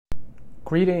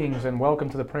Greetings and welcome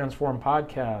to the Transform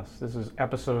Podcast. This is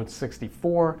episode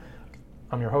 64.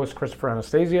 I'm your host, Christopher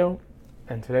Anastasio,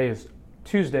 and today is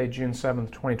Tuesday, June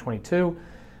 7th, 2022.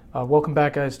 Welcome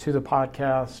back, guys, to the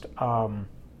podcast.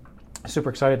 Super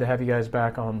excited to have you guys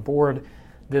back on board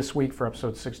this week for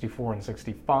episodes 64 and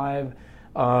 65.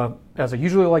 As I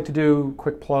usually like to do,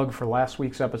 quick plug for last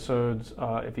week's episodes,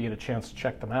 if you get a chance to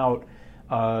check them out.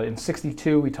 In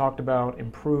 62, we talked about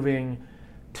improving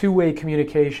two-way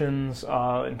communications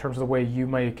in terms of the way you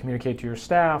may communicate to your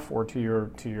staff or to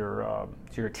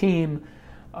your team,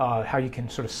 how you can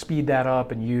sort of speed that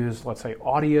up and use, let's say,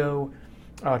 audio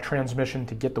transmission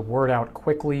to get the word out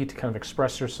quickly, to kind of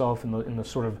express yourself in the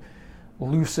sort of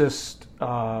loosest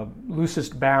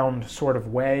bound sort of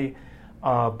way.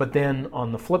 But then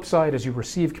on the flip side, as you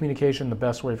receive communication, the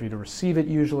best way for you to receive it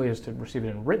usually is to receive it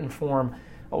in written form.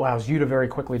 Allows you to very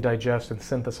quickly digest and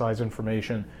synthesize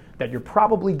information that you're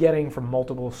probably getting from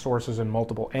multiple sources and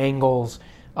multiple angles,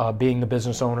 being the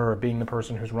business owner or being the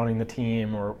person who's running the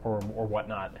team or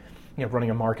whatnot,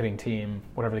 running a marketing team,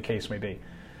 whatever the case may be.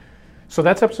 So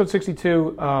that's episode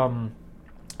 62.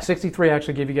 63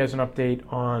 actually gave you guys an update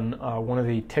on one of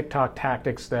the TikTok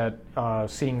tactics that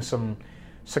seeing some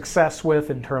success with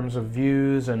in terms of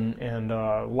views and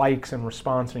likes and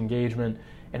response and engagement.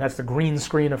 And that's the green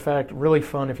screen effect. Really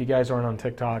fun if you guys aren't on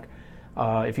TikTok.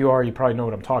 If you are, you probably know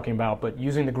what I'm talking about. But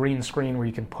using the green screen where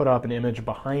you can put up an image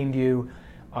behind you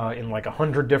in like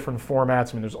 100 different formats.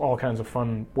 I mean, there's all kinds of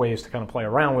fun ways to kind of play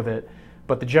around with it.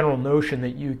 But the general notion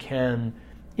that you can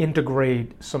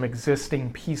integrate some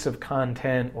existing piece of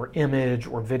content or image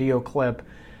or video clip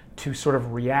to sort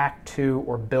of react to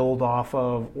or build off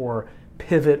of or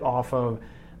pivot off of,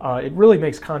 it really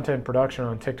makes content production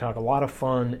on TikTok a lot of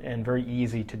fun and very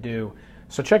easy to do.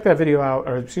 So check that video out,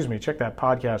 check that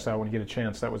podcast out when you get a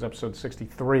chance. That was episode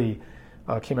 63,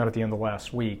 came out at the end of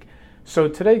last week. So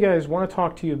today, guys, I want to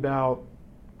talk to you about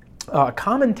a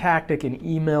common tactic in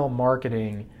email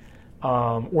marketing,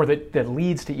 or that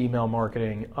leads to email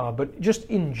marketing, but just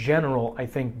in general, I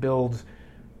think builds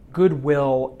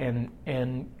goodwill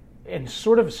and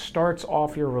sort of starts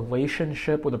off your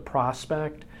relationship with a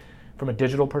prospect from a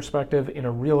digital perspective in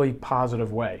a really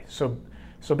positive way. So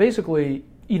basically,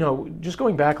 just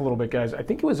going back a little bit, guys, I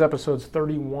think it was episodes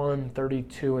 31,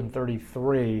 32, and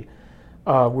 33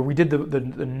 where we did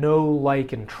the know,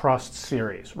 like, and trust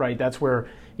series, right? That's where,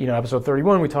 episode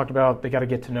 31, we talked about they got to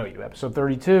get to know you. Episode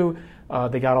 32,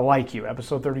 they got to like you.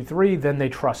 Episode 33, then they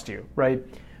trust you, right?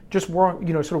 Just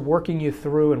sort of working you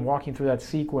through and walking through that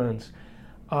sequence.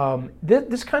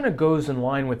 This kind of goes in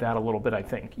line with that a little bit, I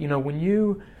think. When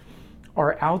you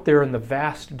are out there in the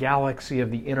vast galaxy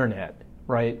of the internet,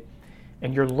 right?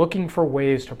 And you're looking for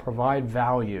ways to provide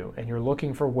value and you're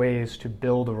looking for ways to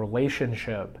build a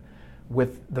relationship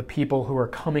with the people who are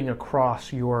coming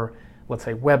across your, let's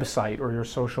say, website or your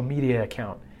social media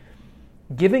account.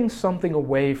 Giving something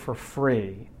away for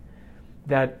free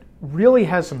that really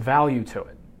has some value to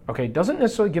it, okay? Doesn't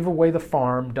necessarily give away the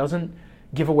farm, doesn't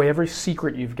give away every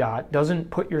secret you've got, doesn't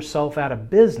put yourself out of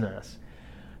business,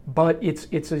 but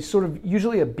it's a sort of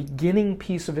usually a beginning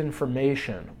piece of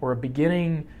information or a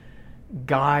beginning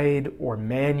guide or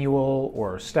manual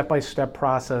or step-by-step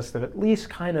process that at least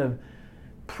kind of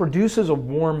produces a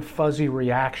warm, fuzzy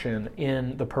reaction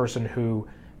in the person who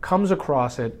comes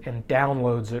across it and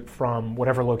downloads it from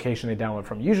whatever location they download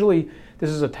from. Usually, this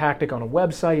is a tactic on a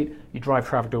website. You drive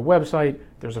traffic to a website,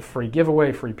 there's a free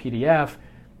giveaway, free PDF,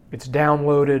 it's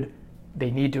downloaded,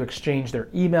 they need to exchange their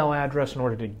email address in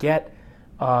order to get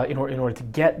in order to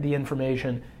get the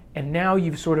information, and now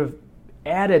you've sort of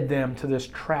added them to this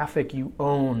traffic you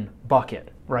own bucket,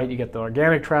 right? You get the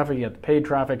organic traffic, you get the paid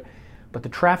traffic, but the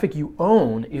traffic you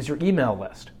own is your email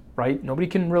list, right? Nobody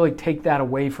can really take that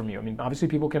away from you. I mean, obviously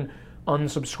people can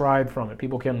unsubscribe from it,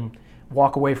 people can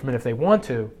walk away from it if they want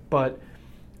to, but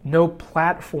no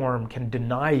platform can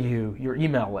deny you your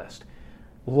email list.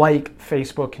 Like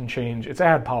Facebook can change its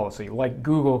ad policy, like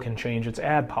Google can change its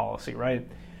ad policy, right?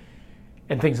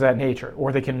 And things of that nature,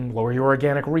 or they can lower your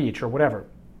organic reach or whatever.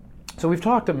 So we've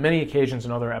talked on many occasions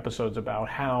in other episodes about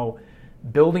how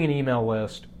building an email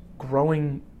list,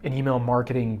 growing an email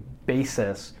marketing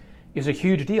basis is a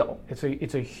huge deal. It's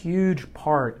a huge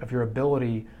part of your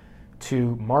ability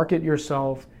to market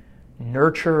yourself,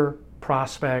 nurture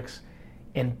prospects,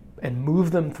 and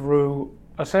move them through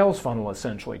a sales funnel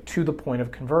essentially to the point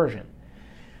of conversion.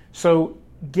 So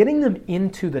getting them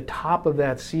into the top of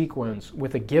that sequence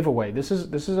with a giveaway, this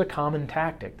is a common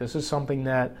tactic. This is something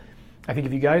that I think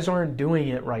if you guys aren't doing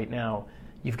it right now,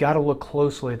 you've got to look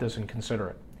closely at this and consider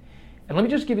it. And let me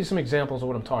just give you some examples of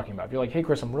what I'm talking about. If you're like, hey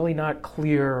Chris, I'm really not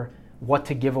clear what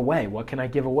to give away. What can I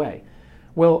give away?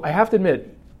 Well, I have to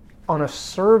admit, on a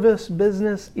service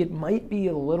business, it might be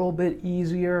a little bit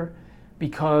easier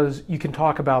because you can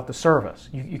talk about the service.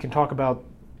 You can talk about,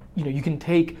 you can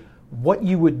take what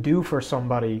you would do for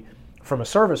somebody from a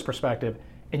service perspective,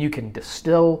 and you can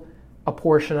distill a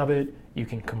portion of it, you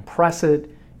can compress it,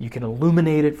 you can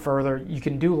illuminate it further, you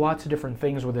can do lots of different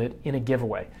things with it in a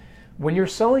giveaway. When you're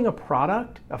selling a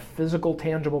product, a physical,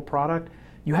 tangible product,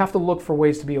 you have to look for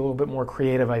ways to be a little bit more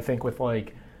creative, I think, with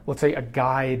let's say a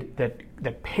guide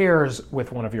that pairs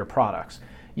with one of your products.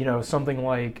 Something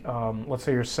like, let's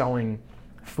say you're selling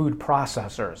food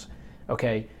processors,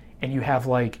 okay, and you have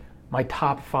my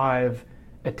top 5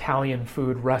 Italian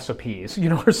food recipes,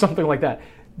 or something like that.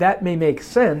 That may make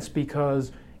sense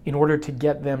because in order to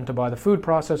get them to buy the food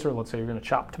processor, let's say you're going to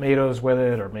chop tomatoes with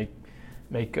it or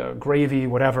make gravy,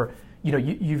 whatever,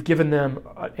 you've given them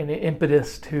an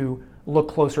impetus to look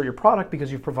closer at your product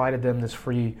because you've provided them this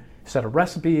free set of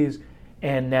recipes,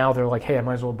 and now they're like, hey, I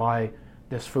might as well buy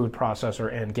this food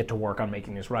processor and get to work on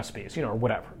making these recipes, or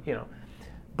whatever,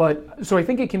 But so I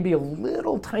think it can be a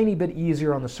little tiny bit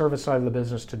easier on the service side of the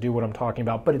business to do what I'm talking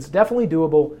about, but it's definitely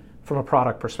doable from a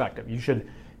product perspective. You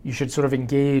should sort of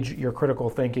engage your critical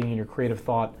thinking and your creative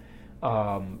thought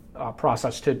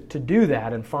process to do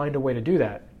that and find a way to do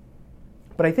that.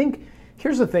 But I think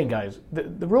here's the thing, guys.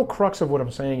 The real crux of what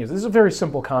I'm saying is this is a very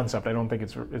simple concept. I don't think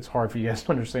it's hard for you guys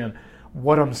to understand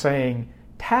what I'm saying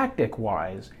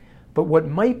tactic-wise. But what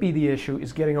might be the issue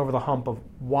is getting over the hump of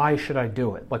why should I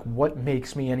do it? Like, what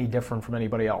makes me any different from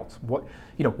anybody else?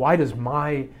 Why does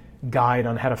my guide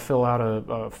on how to fill out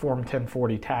a Form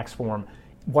 1040 tax form,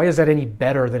 why is that any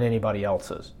better than anybody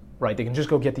else's, right? They can just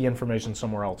go get the information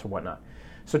somewhere else or whatnot.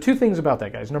 So 2 things about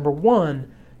that, guys. Number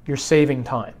 1, you're saving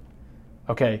time,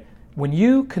 okay? When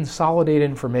you consolidate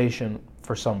information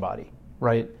for somebody,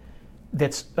 right,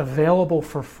 that's available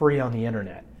for free on the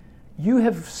internet, you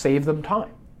have saved them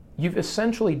time. You've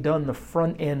essentially done the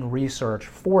front-end research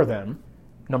for them,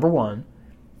 number 1.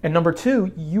 And number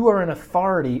 2, you are an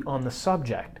authority on the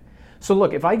subject. So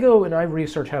look, if I go and I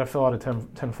research how to fill out a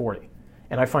 1040,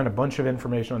 and I find a bunch of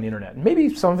information on the internet, and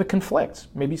maybe some of it conflicts,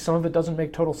 maybe some of it doesn't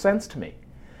make total sense to me,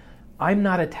 I'm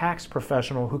not a tax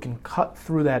professional who can cut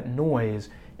through that noise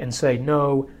and say,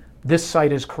 no, this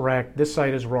site is correct, this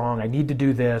site is wrong, I need to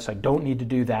do this, I don't need to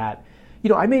do that.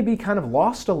 I may be kind of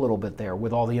lost a little bit there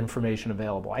with all the information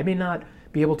available. I may not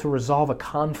be able to resolve a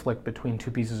conflict between 2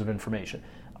 pieces of information.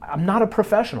 I'm not a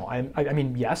professional. I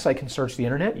mean, yes, I can search the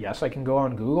internet. Yes, I can go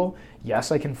on Google.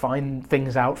 Yes, I can find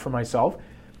things out for myself.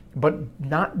 But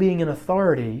not being an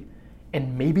authority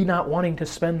and maybe not wanting to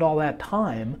spend all that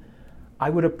time, I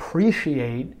would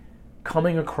appreciate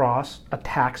coming across a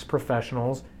tax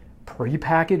professional's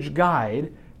prepackaged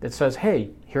guide that says,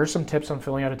 hey, here are some tips on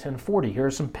filling out a 1040. Here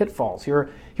are some pitfalls. Here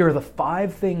are the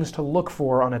 5 things to look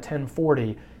for on a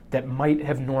 1040 that might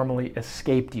have normally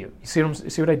escaped you. You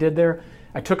see what I did there?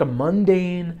 I took a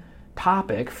mundane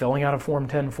topic, filling out a Form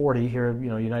 1040 here,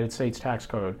 United States tax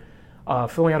code,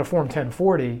 filling out a Form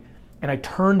 1040, and I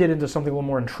turned it into something a little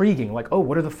more intriguing, like, oh,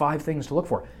 what are the 5 things to look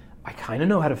for? I kind of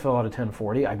know how to fill out a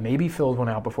 1040. I maybe filled one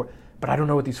out before, but I don't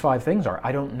know what these 5 things are.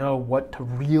 I don't know what to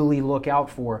really look out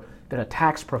for that a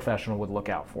tax professional would look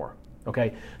out for,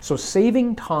 okay? So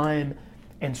saving time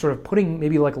and sort of putting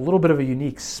maybe like a little bit of a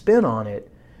unique spin on it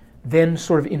then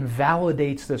sort of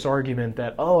invalidates this argument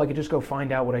that, oh, I could just go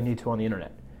find out what I need to on the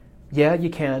internet. Yeah, you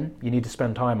can. You need to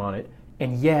spend time on it.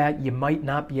 And yeah, you might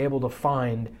not be able to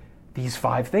find these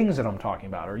 5 things that I'm talking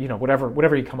about, or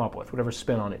whatever you come up with, whatever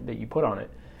spin on it that you put on it.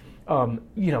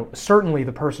 Certainly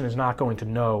the person is not going to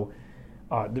know.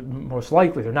 Most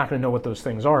likely, they're not going to know what those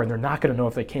things are, and they're not going to know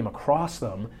if they came across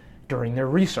them during their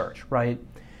research, right?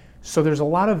 So there's a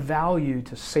lot of value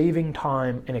to saving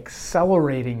time and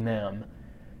accelerating them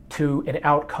to an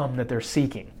outcome that they're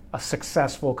seeking, a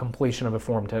successful completion of a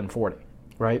Form 1040,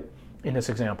 right, in this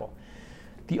example.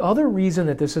 The other reason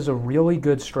that this is a really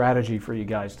good strategy for you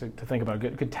guys to think about,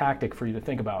 good tactic for you to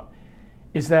think about,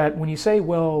 is that when you say,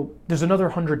 well, there's another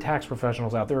 100 tax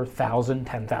professionals out there, 1,000,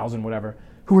 10,000, whatever,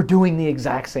 who are doing the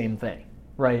exact same thing,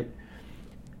 right?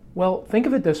 Well, think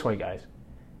of it this way, guys.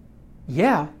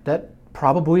 Yeah, that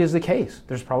probably is the case.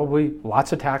 There's probably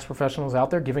lots of tax professionals out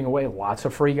there giving away lots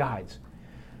of free guides.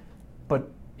 But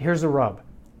here's the rub.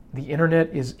 The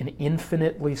internet is an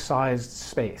infinitely sized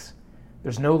space.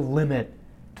 There's no limit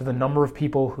to the number of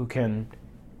people who can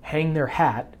hang their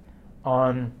hat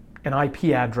on an IP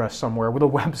address somewhere with a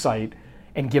website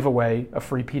and give away a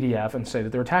free PDF and say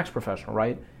that they're a tax professional,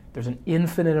 right? There's an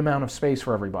infinite amount of space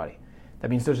for everybody.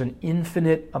 That means there's an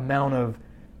infinite amount of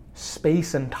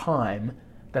space and time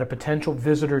that a potential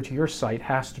visitor to your site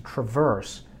has to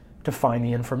traverse to find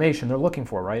the information they're looking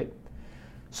for, right?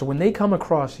 So when they come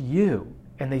across you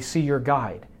and they see your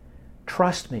guide,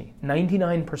 trust me,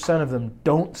 99% of them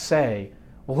don't say,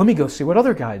 well, let me go see what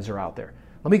other guides are out there.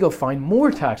 Let me go find more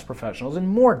tax professionals and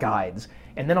more guides,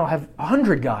 and then I'll have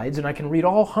 100 guides and I can read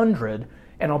all 100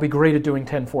 and I'll be great at doing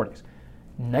 1040s.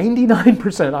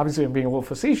 99%, obviously I'm being a little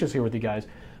facetious here with you guys,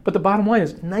 but the bottom line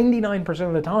is 99%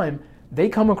 of the time they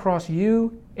come across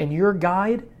you and your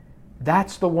guide,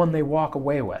 that's the one they walk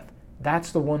away with.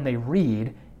 That's the one they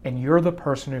read, and you're the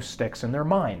person who sticks in their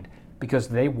mind because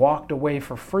they walked away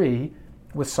for free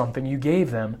with something you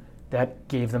gave them that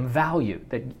gave them value,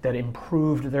 that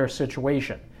improved their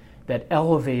situation, that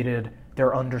elevated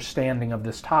their understanding of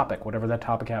this topic, whatever that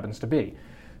topic happens to be.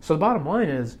 So the bottom line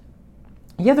is,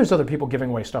 yeah, there's other people giving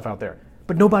away stuff out there,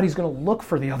 but nobody's going to look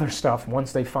for the other stuff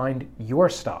once they find your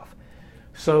stuff.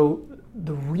 So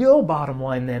the real bottom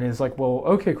line then is like, well,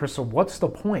 okay, Chris, so what's the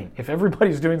point? If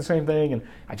everybody's doing the same thing and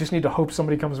I just need to hope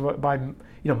somebody comes by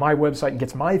my website and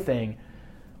gets my thing,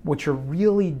 what you're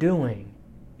really doing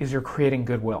is you're creating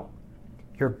goodwill.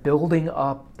 You're building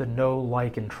up the know,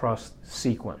 like, and trust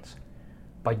sequence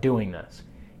by doing this.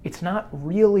 It's not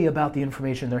really about the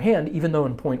information in their hand, even though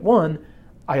in point one,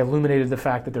 I illuminated the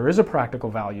fact that there is a practical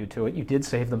value to it. You did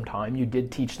save them time. You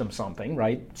did teach them something,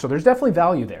 right? So there's definitely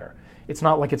value there. It's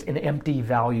not like it's an empty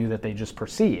value that they just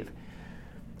perceive.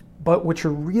 But what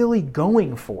you're really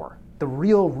going for, the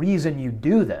real reason you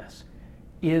do this,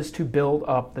 is to build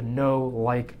up the know,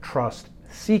 like, trust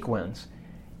sequence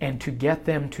and to get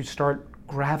them to start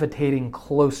gravitating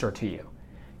closer to you.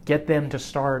 Get them to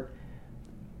start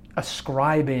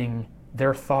ascribing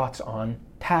their thoughts on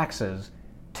taxes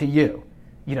to you.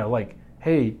 You know, like,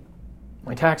 hey,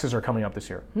 my taxes are coming up this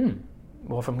year.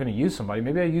 Well, if I'm going to use somebody,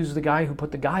 maybe I use the guy who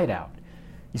put the guide out.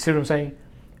 You see what I'm saying?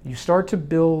 You start to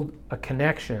build a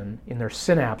connection in their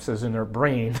synapses in their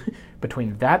brain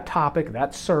between that topic,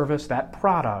 that service, that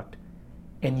product,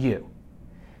 and you.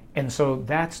 And so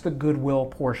that's the goodwill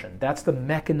portion. That's the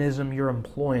mechanism you're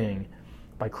employing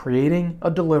by creating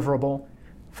a deliverable,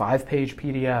 5-page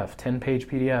PDF, 10-page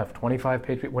PDF,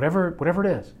 25-page, whatever it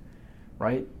is,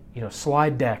 right?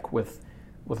 Slide deck with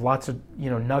lots of,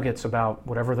 nuggets about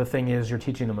whatever the thing is you're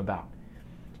teaching them about.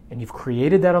 And you've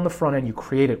created that on the front end. You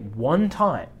create it one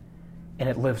time, and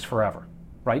it lives forever,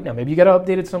 right? Now, maybe you got to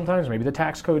update it sometimes. Maybe the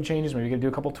tax code changes. Maybe you got to do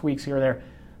a couple tweaks here or there.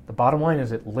 The bottom line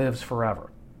is it lives forever,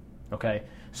 okay?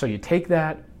 So you take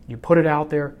that, you put it out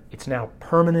there. It's now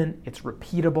permanent. It's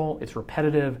repeatable. It's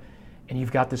repetitive. And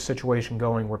you've got this situation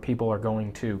going where people are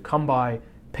going to come by,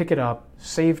 pick it up,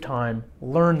 save time,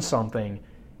 learn something,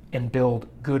 and build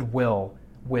goodwill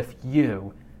with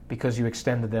you because you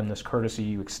extended them this courtesy,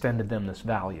 you extended them this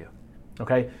value.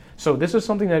 Okay? So this is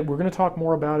something that we're going to talk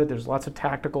more about it. There's lots of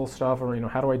tactical stuff, or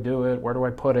how do I do it? Where do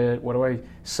I put it? What do I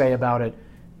say about it?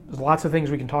 There's lots of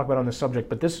things we can talk about on this subject,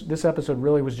 but this episode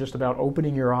really was just about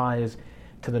opening your eyes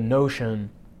to the notion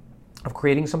of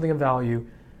creating something of value,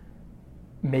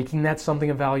 making that something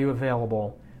of value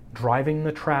available, driving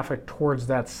the traffic towards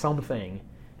that something,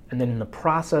 and then in the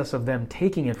process of them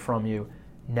taking it from you,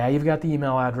 now you've got the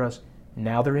email address,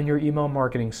 now they're in your email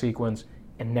marketing sequence,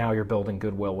 and now you're building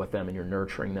goodwill with them and you're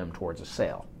nurturing them towards a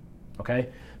sale. Okay?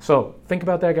 So think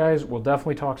about that, guys. We'll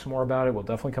definitely talk some more about it. We'll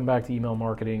definitely come back to email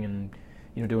marketing and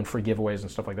doing free giveaways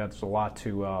and stuff like that. There's a lot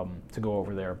to go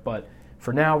over there. But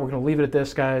for now, we're going to leave it at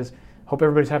this, guys. Hope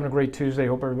everybody's having a great Tuesday.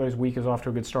 Hope everybody's week is off to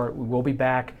a good start. We will be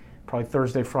back probably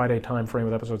Thursday, Friday time frame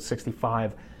with episode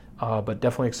 65. But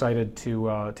definitely excited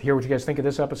to hear what you guys think of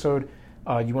this episode.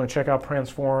 You want to check out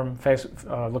Pransform,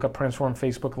 look up Pransform,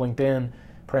 Facebook, LinkedIn,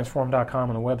 pransform.com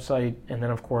on the website, and then,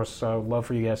 of course, love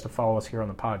for you guys to follow us here on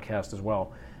the podcast as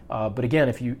well. But again,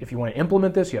 if you want to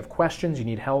implement this, you have questions, you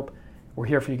need help, we're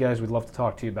here for you guys. We'd love to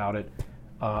talk to you about it.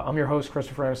 I'm your host,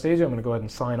 Christopher Anastasio. I'm going to go ahead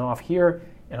and sign off here,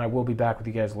 and I will be back with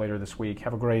you guys later this week.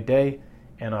 Have a great day,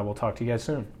 and I will talk to you guys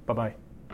soon. Bye-bye.